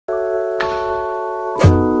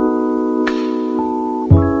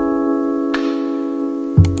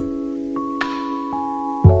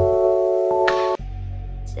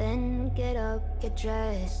get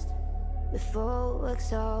dressed before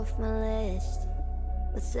work's off my list.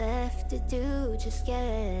 What's left to do, just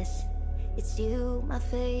guess. It's you, my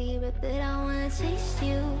favorite, but I wanna taste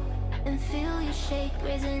you and feel you shake,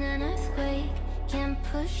 raising an earthquake. Can't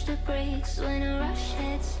push the brakes when a rush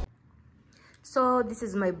hits. So this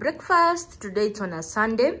is my breakfast. Today it's on a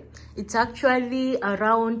Sunday. It's actually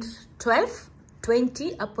around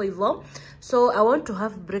 12:20 hapo hivyo. So I want to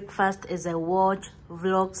have breakfast as I watch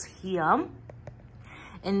vlogs here.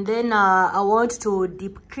 And then I want to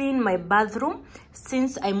deep clean my bathroom.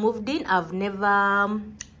 Since I moved in, I've never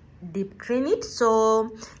deep clean it.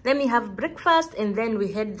 So let me have breakfast and then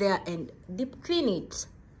we head there and deep clean it.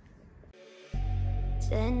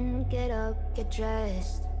 Then get up, get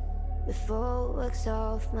dressed before work's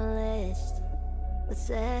off my list. What's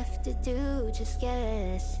left to do, just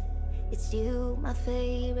guess. It's you, my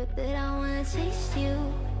favorite, but I wanna taste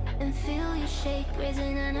you and feel you shake,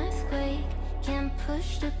 raising an earthquake. Can't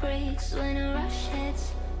push the brakes when a rush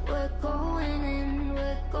hits. We're going in,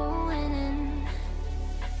 we're going in.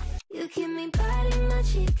 You keep me biting my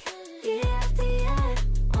cheek, year after year.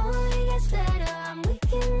 Only gets better, I'm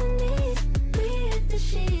weak in the knees. We hit the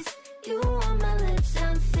sheets, you on my lips,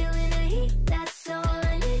 I'm feeling the heat. That's all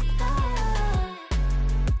I need.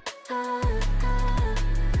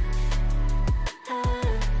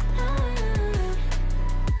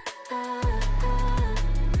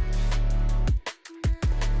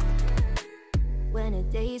 When a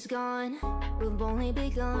day's gone, we've only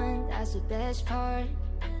begun. That's the best part.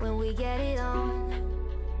 When we get it on,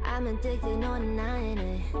 I'm addicted, no denying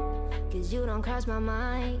it. Cause you don't cross my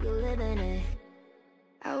mind, you live in it.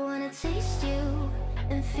 I wanna taste you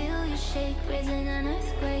and feel you shake, raising an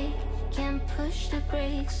earthquake. Can't push the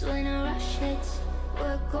brakes when a rush hits.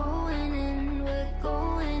 We're going in, we're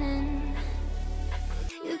going in.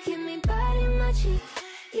 You keep me biting my cheek,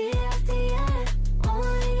 year after year.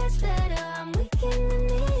 Only gets better, I'm weak in the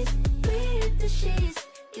knees. We hit the sheets,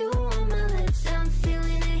 you on my lips, I'm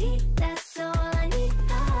feeling the heat. That's all I need.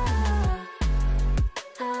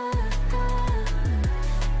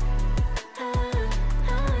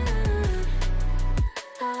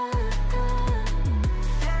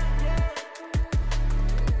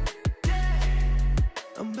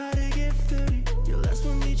 I'm about to get 30. Your last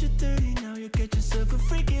one made you 30. Now you get yourself a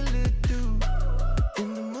freaking little dude.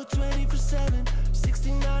 In the mood 24/7,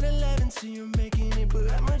 69:11. So you're making it,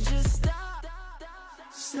 but I'ma just stop.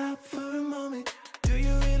 Stop for a moment. Do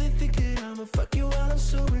you really think that I'ma fuck you while I'm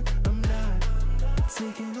sober? I'm not.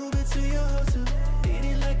 Taking Uber to your hotel.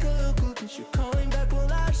 Eating like a local, cause you're calling back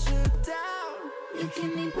while I shut down. You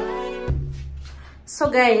keep me biting. So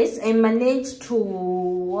guys, I managed to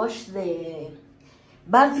wash the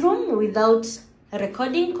bathroom without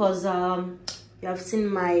recording because you have seen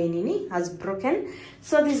my nini has broken.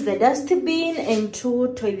 So this is the dustbin and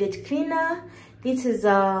 2 toilet cleaner. This is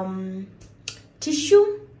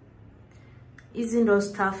tissue. Isn't those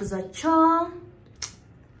stuff za choo?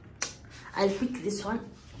 I'll pick this one.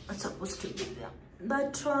 What's supposed to be there?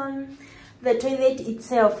 That one, the toilet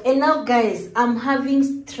itself. And now guys, I'm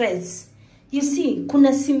having stress. You see,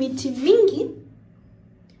 kuna simiti vingi.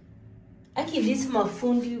 Aki, this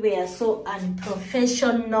mafundi were so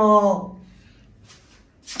unprofessional.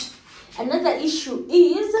 Another issue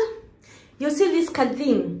is, you see this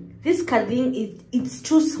curtain. This curtain it's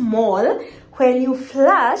too small. When you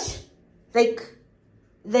flush, like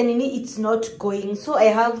then it's not going. So I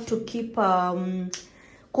have to keep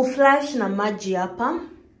kuflash na maji hapa.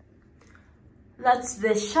 That's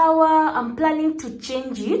the shower. I'm planning to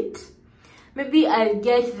change it. Maybe I'll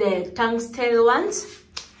get the tungsten ones.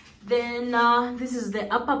 Then this is the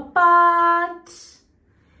upper part,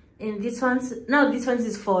 and this one's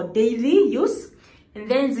is for daily use. And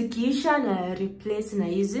then zikiisha na replace na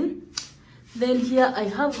using. Then here I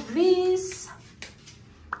have this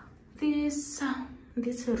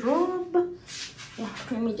robe. Yeah,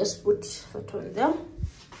 let me just put that on there,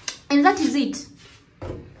 and that is it.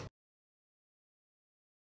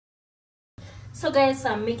 So guys,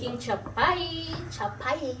 I'm making chapai.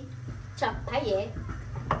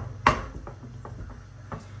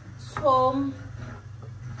 So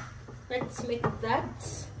let's make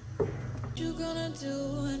that. You gonna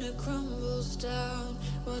do when it crumbles down?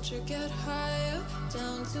 Watch it get higher,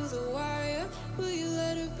 down to the wire. Will you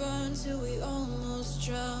let it burn till we almost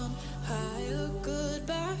drown? Higher,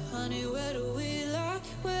 goodbye, honey, where do we lie?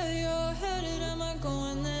 Where you're headed, am I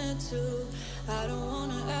going there too? I don't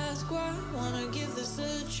wanna ask why, wanna give this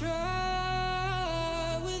a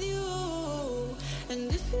try with you.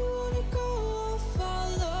 And if you wanna go, I'll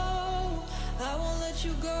follow. I won't let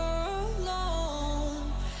you go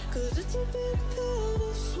alone, 'cause it's a big pill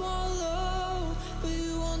to swallow.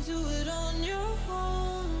 do it on your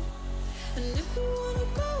own. And if you wanna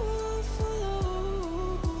go, I'll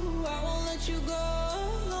follow. I won't let you go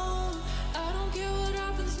alone. I don't care what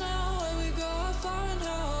happens now, where we go, how far and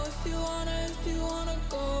how. If you wanna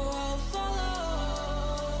go, I'll follow.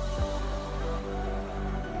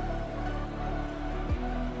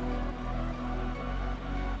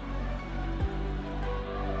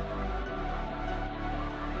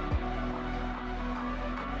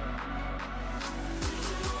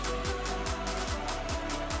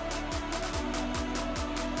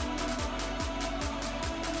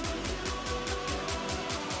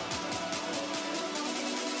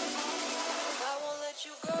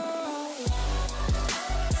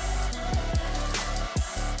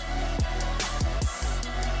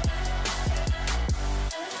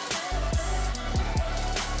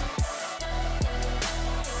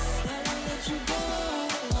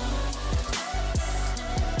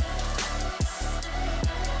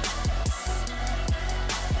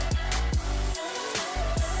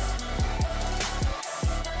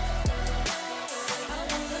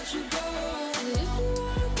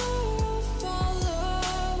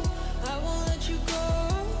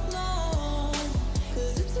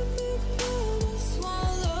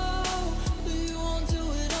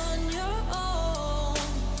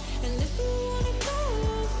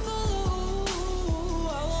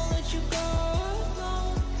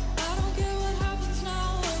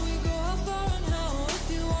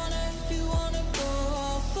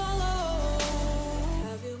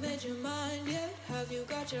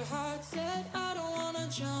 Your heart said, I don't wanna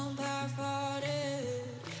jump half-hearted.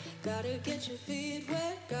 Gotta get your feet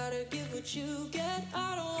wet, gotta give what you get.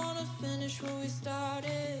 I don't wanna finish where we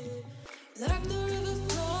started. Like the river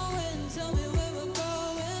flowing, tell me where we're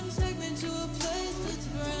going. Take me to a place that's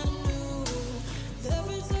brand new.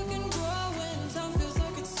 Every second growing, time feels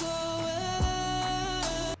like it's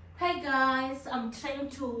slowing. Hi guys, I'm trying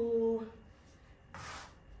to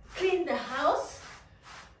clean the house.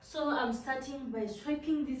 So I'm starting by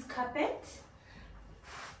sweeping this carpet.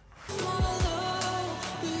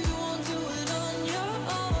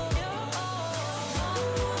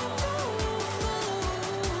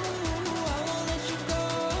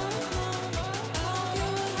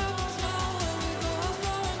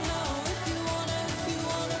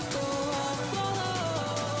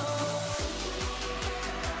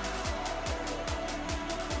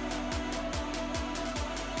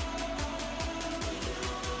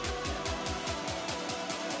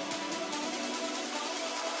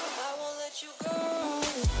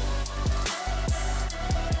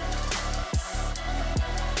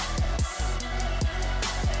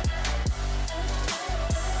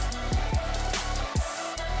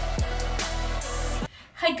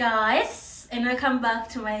 Hi guys, and welcome back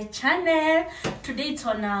to my channel. Today it's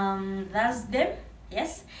on Thursday,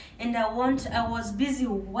 yes, and I was busy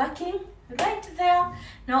working right there.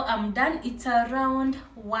 Now I'm done. It's around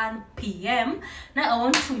 1 p.m. now I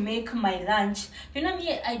want to make my lunch. You know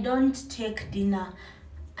me, I don't take dinner.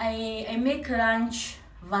 I make lunch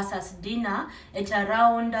versus dinner at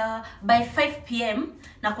around by 5 p.m.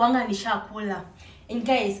 na kuanga nishakula. And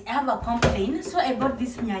guys, I have a complaint. So I bought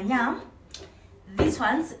this nyanya. This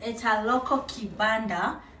one's at a local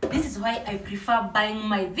kibanda. This is why I prefer buying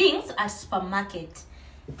my things at supermarket.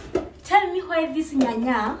 Tell me why this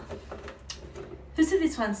nyanya. You see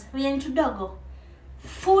these ones? We are into dogo.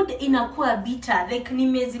 Food inakuwa bitter. Like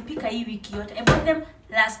nimezipika hii wiki yote. I bought them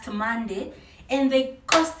last Monday and they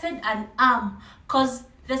costed an arm. Cause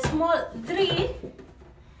the small three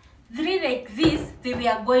like this, they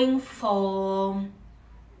were going for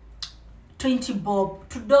 20 bob.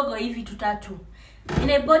 Tudogo hivi tutatu.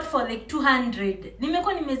 And I bought for like 200.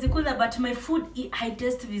 Nimekuwa nimezikula, but my food I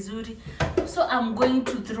taste vizuri. So I'm going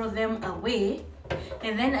to throw them away.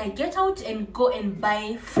 And then I get out and go and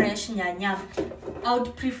buy fresh nyanya. I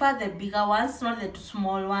would prefer the bigger ones, not the two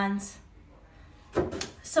small ones.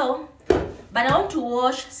 So, but I want to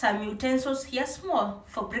wash some utensils here small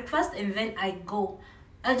for breakfast, and then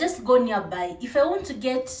I'll just go nearby. If I want to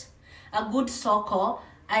get a good soko,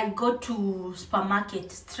 I'll go to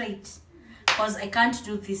supermarket straight, because I can't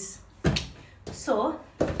do this. So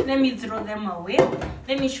let me throw them away.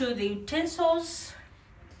 Let me show you the utensils.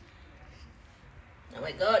 Oh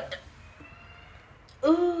my god.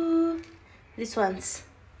 Ooh, these ones.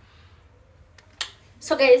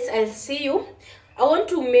 So guys, I'll see you. I want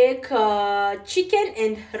to make chicken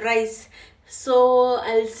and rice, so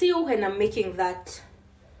I'll see you when I'm making that.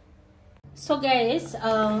 So guys,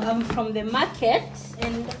 I'm from the market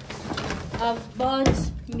and I've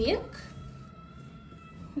bought milk.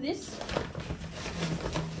 This.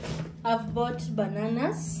 I've bought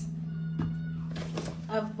bananas.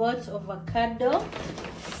 I've bought avocado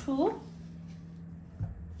 2,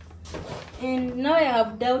 and now I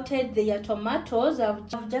have doubted the tomatoes. I've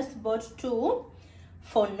just bought 2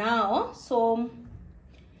 for now. So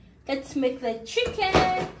let's make the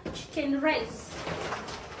chicken rice.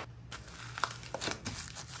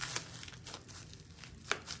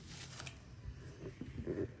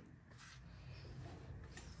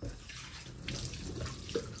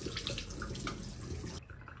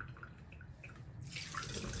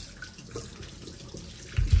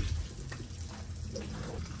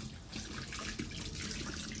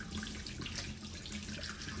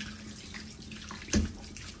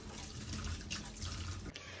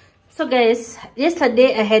 So guys,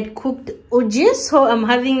 yesterday I had cooked uji, so I'm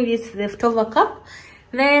having this leftover cup.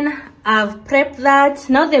 Then I've prepped that.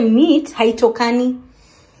 Now the meat haitokani,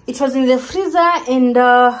 it was in the freezer, and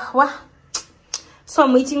so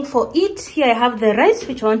I'm waiting for it. Here I have the rice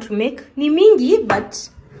which I want to make. Ni mingi, but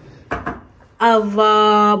I've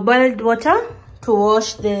boiled water to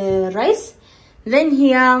wash the rice. Then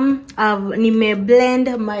here I've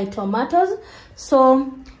blend my tomatoes.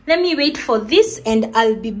 So let me wait for this and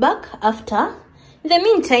I'll be back after. In the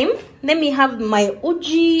meantime, let me have my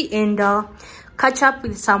uji and catch up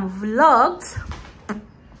with some vlogs.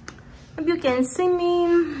 Maybe you can see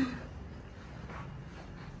me.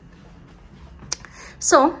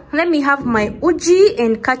 So let me have my uji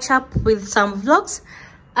and catch up with some vlogs.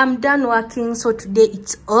 I'm done working, so today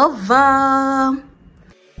it's over.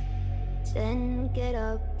 Then get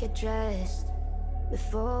up, get dressed,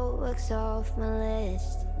 before work's off my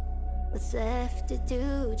list. What's left to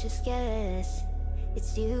do, just guess.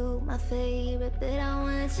 It's you, my favorite, but I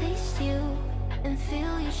wanna taste you and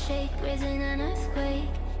feel you shake, raising an earthquake.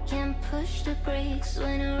 Can't push the brakes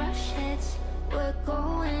when a rush hits. We're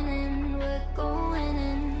going in, we're going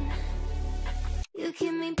in. You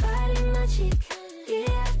keep me biting my cheek, year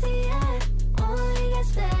after year. Only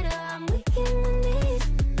gets better, I'm weak in the knees.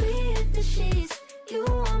 We hit the sheets, you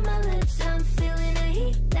on my lips, I'm feeling the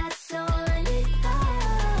heat. That's all I need.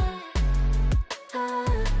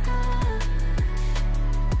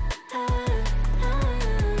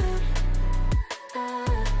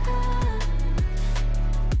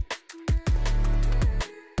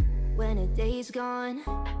 When a day's gone,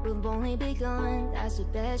 we've only begun. That's the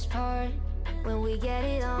best part, when we get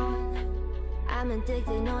it on. I'm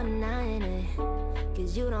addicted, no denying it,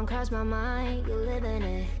 'cause you don't cross my mind, you live in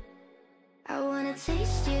it. I wanna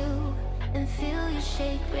taste you and feel you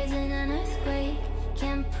shake, raising an earthquake.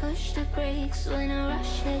 Can't push the brakes when a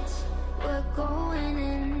rush hits. We're going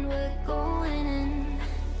in, we're going in.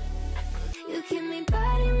 You keep me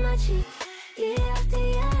biting my cheek, year after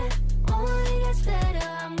year. Only gets better,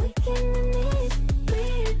 I'm weak in the knees. We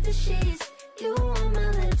hit the sheets, you on my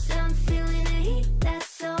lips, I'm feeling the heat.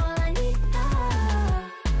 That's all I need.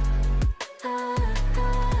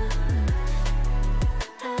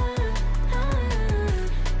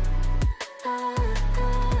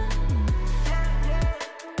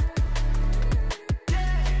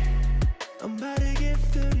 I'm about to get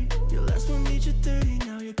 30. Your last one made you 30.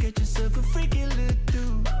 Now you get yourself a freaking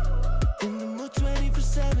little. In the mood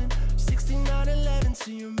 24/7, 6911.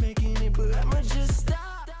 So you're making it, but I'ma just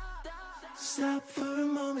stop for a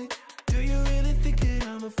moment. Do you really think that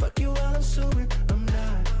I'ma fuck you while I'm sober? I'm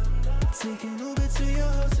not. Taking Uber to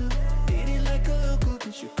your hotel, eating like a local,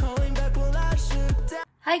 'cause you're calling back while I should die.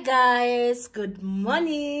 Hi guys, good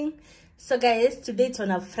morning. So guys, today it's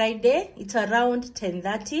on a Friday. It's around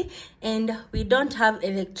 10:30 and we don't have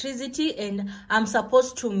electricity, and I'm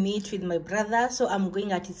supposed to meet with my brother, so I'm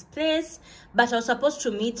going at his place. But I was supposed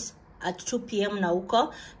to meet at 2 p.m.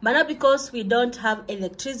 nauko, but now because we don't have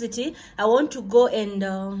electricity, I want to go and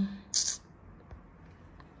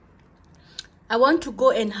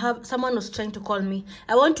have, someone was trying to call me.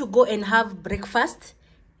 I want to go and have breakfast,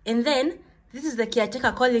 and then this is the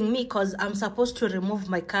caretaker calling me because I'm supposed to remove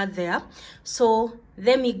my car there. So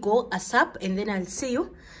let me go ASAP and then I'll see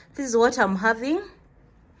you. This is what I'm having.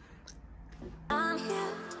 I'm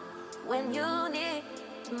here when you need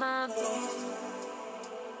my voice.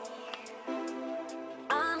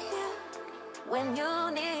 I'm here when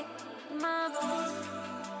you need my voice.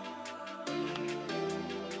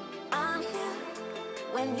 I'm here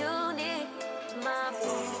when you need my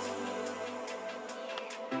voice.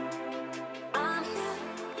 I'm here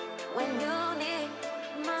when you need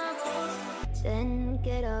my voice. Then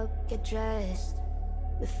get up, get dressed,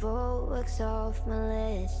 before work's off my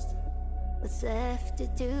list. What's left to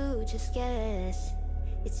do, just guess.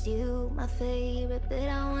 It's you, my favorite, but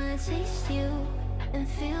I wanna taste you and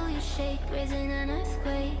feel you shake, raising an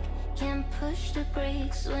earthquake. Can't push the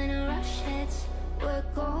brakes when a rush hits. we're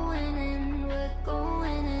going in, we're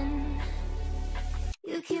going in.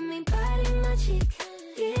 You keep me biting my cheek,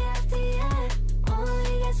 year after year,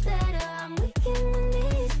 only gets better. I'm weak in the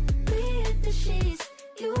knees, we hit the sheets.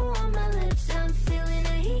 You on my lips, I'm feeling the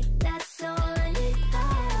heat. That's all I need.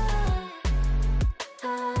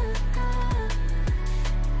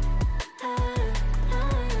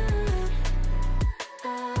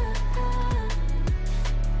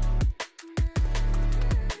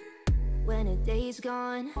 When a day's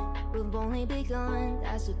gone, we've only begun.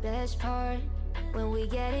 That's the best part. When we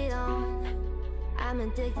get it on, I'm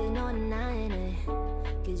addicted on denying it.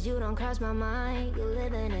 Cause you don't cross my mind, you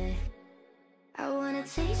live in it. I wanna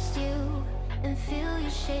taste you and feel you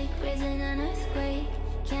shake, raising an earthquake.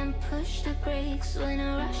 Can't push the brakes when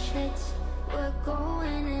a rush hits. We're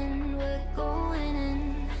going in, we're going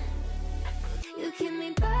in. You keep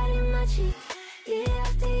me biting my cheek, year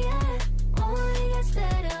after year, only gets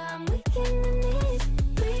better. I'm weak in the knees,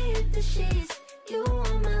 we hit the sheets. You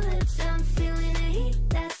on my lips, I'm feeling the heat.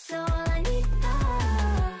 That's all I need.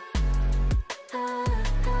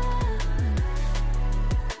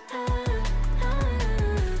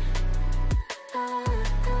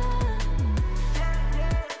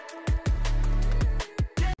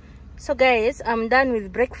 So guys, I'm done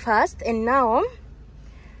with breakfast, and now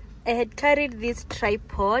I had carried this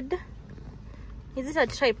tripod. Is it a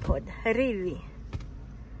tripod? Really?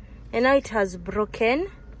 And now it has broken.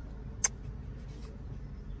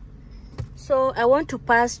 So I want to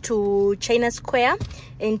pass to China Square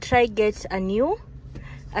and try get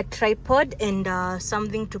a tripod and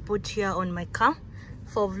something to put here on my car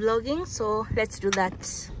for vlogging. So let's do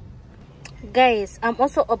that. Guys, I'm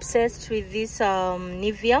also obsessed with this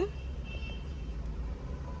Nivea.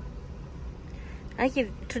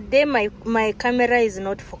 Today my camera is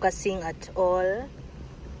not focusing at all,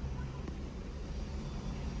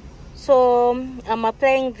 so I'm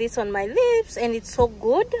applying this on my lips and it's so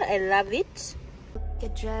good. I love it.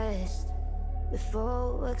 Get dressed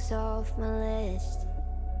before work's off my list.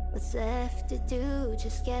 What's left to do?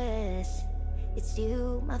 Just guess. It's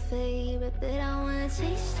you, my favorite, but I wanna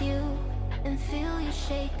taste you and feel you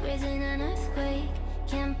shake, raising an earthquake.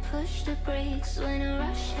 Can't push the brakes when a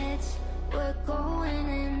rush hits. We're going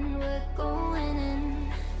in, we're going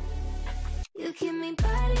in. You keep me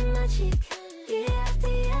biting my cheek, year after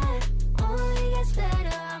year, only gets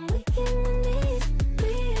better. I'm weak in the knees,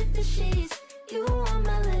 we hit the sheets. You on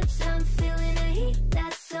my lips, I'm feeling the heat.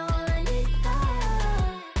 That's all I need.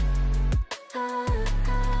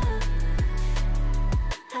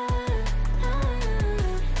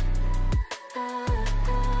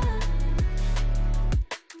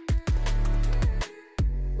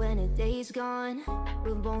 When a day's gone,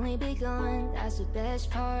 we've only begun. That's the best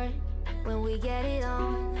part. When we get it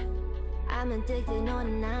on, I'm addicted on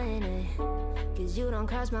denying it. Cause you don't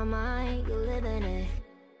cross my mind, you live in it.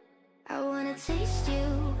 I wanna taste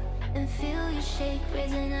you and feel you shake,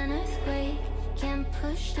 raising an earthquake. Can't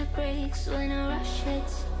push the brakes when a rush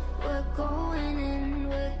hits. We're going in,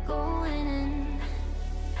 we're going in.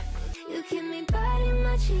 You keep me biting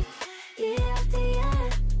my cheek, year after year,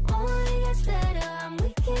 only gets better. I'm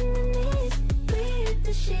weak in the knees, we hit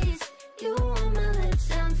the sheets. You on my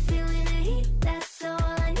lips, I'm feeling the heat. That's all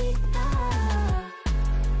I need.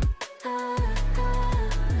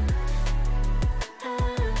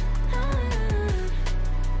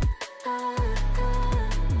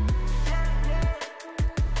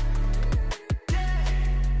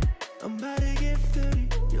 I'm about to get 30.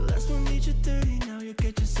 Your last one made you 30. Now you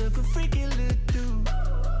get yourself a freaking little.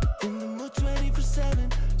 In the mood 24/7,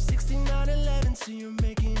 16/11. So you're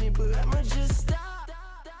making it, but I'ma just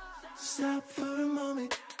stop for a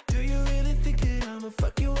moment. Do you really think that I'ma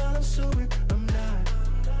fuck you while I'm sober? I'm not.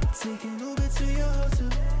 Taking Uber to your hotel,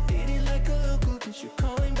 eating like a local, cause you're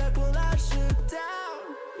calling back while I shut down.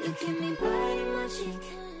 You keep me biting my cheek,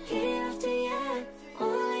 year after year,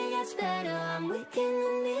 only gets better. I'm weak in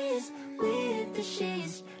the knees, we hit the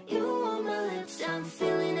sheets. You on my lips, I'm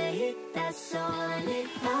feeling the heat. That's all I need.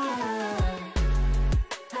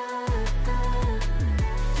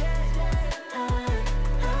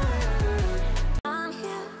 I'm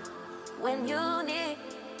here when you need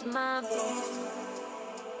my voice.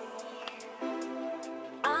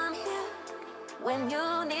 I'm here when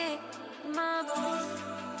you need my voice.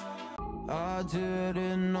 I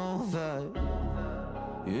didn't know that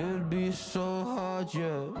it'd be so hard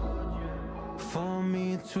yet for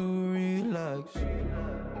me to relax,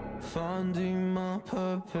 finding my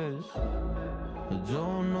purpose. I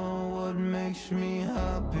don't know what makes me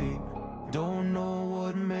happy, don't know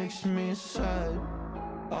what makes me sad.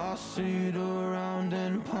 I sit around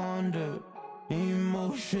and ponder,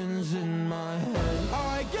 Emotions in my head.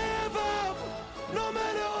 I give up. No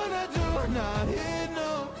matter what I do, I'm not here,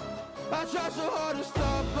 no. I try so hard to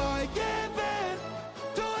stop. I give in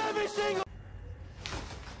to every single.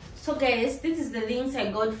 So guys, this is the things I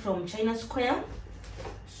got from China Square.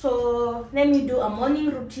 So let me do a morning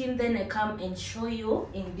routine, then I come and show you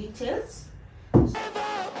in details. No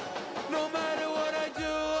matter what I do,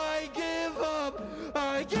 I give up.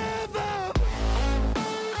 I give up.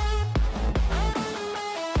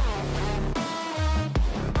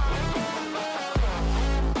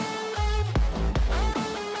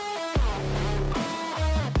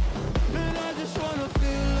 And I just wanna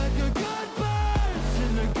feel like a good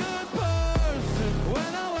person, a good person.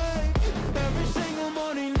 When I wake every single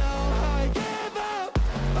morning now, I give up.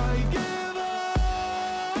 I give up.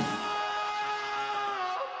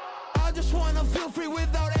 I just wanna feel free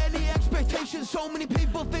without any expectations. So many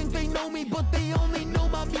people think they know me, but they only know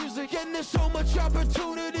my music. And there's so much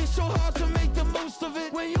opportunity, so hard to make the most of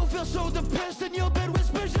it. When you feel so depressed and your bed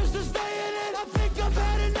whispers just to stay in it. I think I've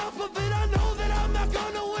had enough of it. I know that I'm not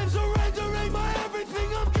gonna win. Surrendering my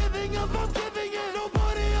everything, I'm giving up, I'm giving in.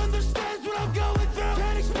 Nobody understands what I'm going through.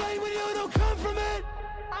 Can't explain when you don't come from it.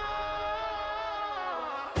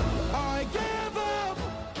 I give up.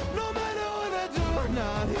 No matter what I do, I'm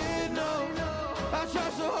not here, no. I try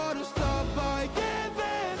so hard to stop. I give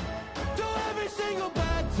in to every single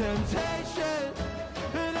bad temptation.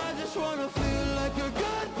 And I just wanna feel like a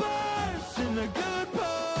good person, a good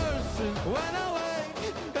person. When I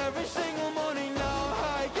wake every single morning now,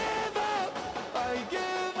 I give up. I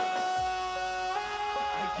give up.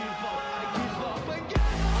 I give up. I give up. I give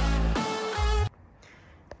up.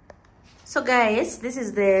 So guys, this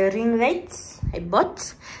is the ring light I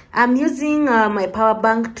bought. I'm using my power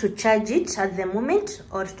bank to charge it at the moment,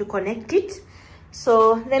 or to connect it.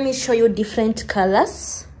 So let me show you different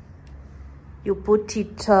colors. You put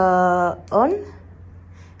it on,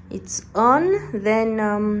 it's on,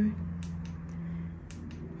 then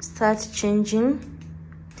start changing.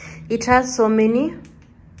 It has so many.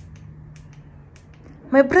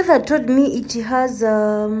 My brother told me it has I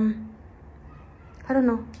don't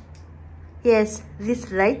know. Yes,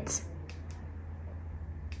 this light.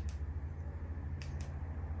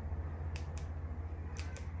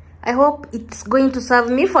 I hope it's going to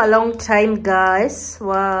serve me for a long time, guys.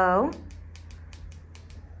 Wow.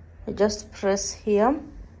 I just press here.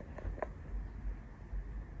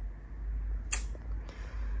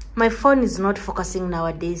 My phone is not focusing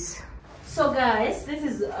nowadays. So guys, this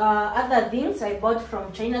is other things I bought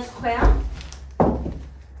from China Square.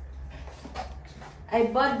 I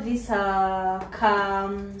bought this car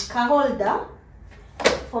holder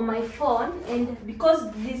for my phone, and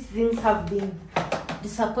because these things have been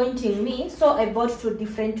disappointing me, so I bought two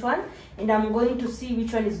different ones, and I'm going to see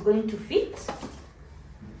which one is going to fit.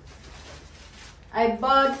 I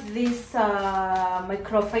bought this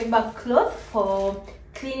microfiber cloth for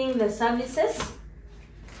cleaning the services.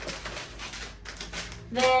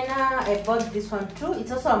 Then I bought this one too.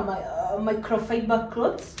 It's also a microfiber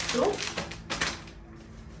cloth too.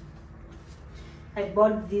 I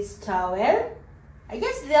bought this towel. I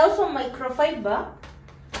guess they're also microfiber.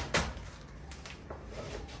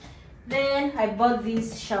 Then I bought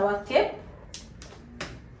this shower cap.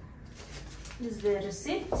 This is the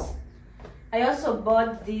receipt. I also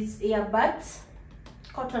bought these earbuds,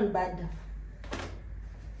 cotton bud.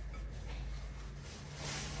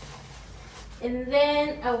 And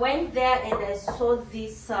then I went there and I saw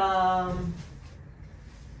this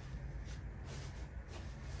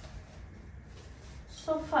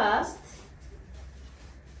so first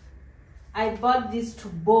I bought this to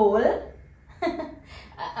bowl.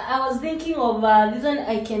 I was thinking of this one.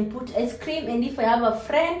 I can put ice cream, and if I have a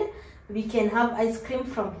friend, we can have ice cream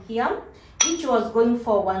from here, which was going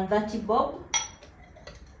for 130 bob.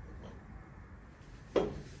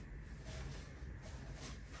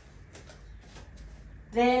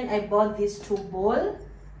 Then I bought these two bowl.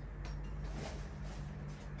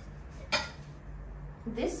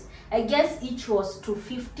 This, I guess each was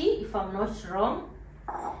 250 if I'm not wrong.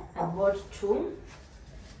 I bought two.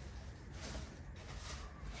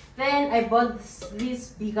 Then I bought this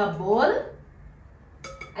bigger bowl.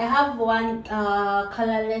 I have one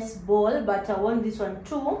colorless bowl, but I want this one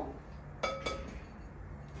too.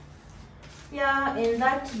 Yeah, and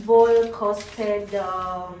that bowl costed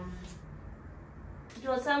it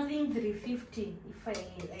was something 350 if I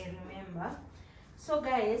remember. So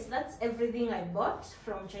guys, that's everything I bought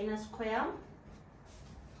from China Square.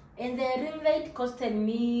 And the ring light costed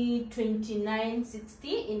me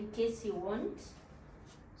 $29.60 in case you want.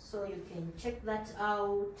 So you can check that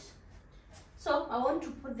out. So I want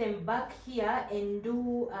to put them back here and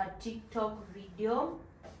do a TikTok video.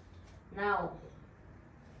 Now,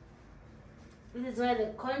 this is where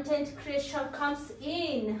the content creation comes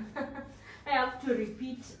in. I have to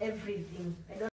repeat everything. I don't